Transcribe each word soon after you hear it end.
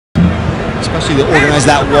especially to organize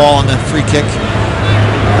that wall on the free kick.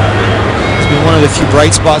 He's been one of the few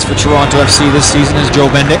bright spots for Toronto FC this season is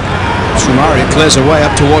Joe Bendik. Sumari clears away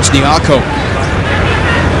up towards Nyarko.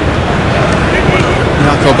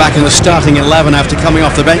 Nyarko back in the starting 11 after coming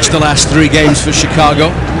off the bench the last 3 games for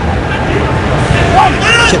Chicago.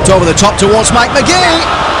 Tipped over the top towards Mike McGee.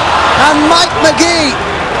 And Mike McGee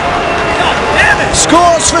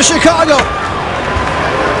scores for Chicago.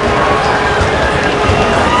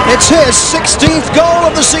 It's his 16th goal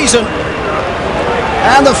of the season.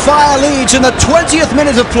 And the Fire leads in the 20th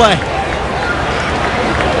minute of play.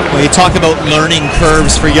 Well, you talk about learning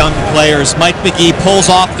curves for young players. Mike McGee pulls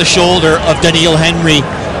off the shoulder of Daniil Henry,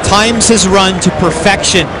 times his run to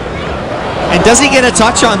perfection. And does he get a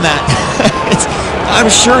touch on that?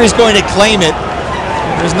 I'm sure he's going to claim it.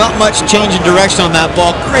 There's not much change in direction on that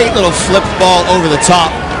ball. Great little flipped ball over the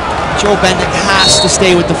top. Joe Bendik has to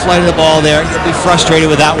stay with the flight of the ball there. He'll be frustrated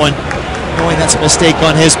with that one, knowing that's a mistake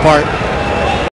on his part.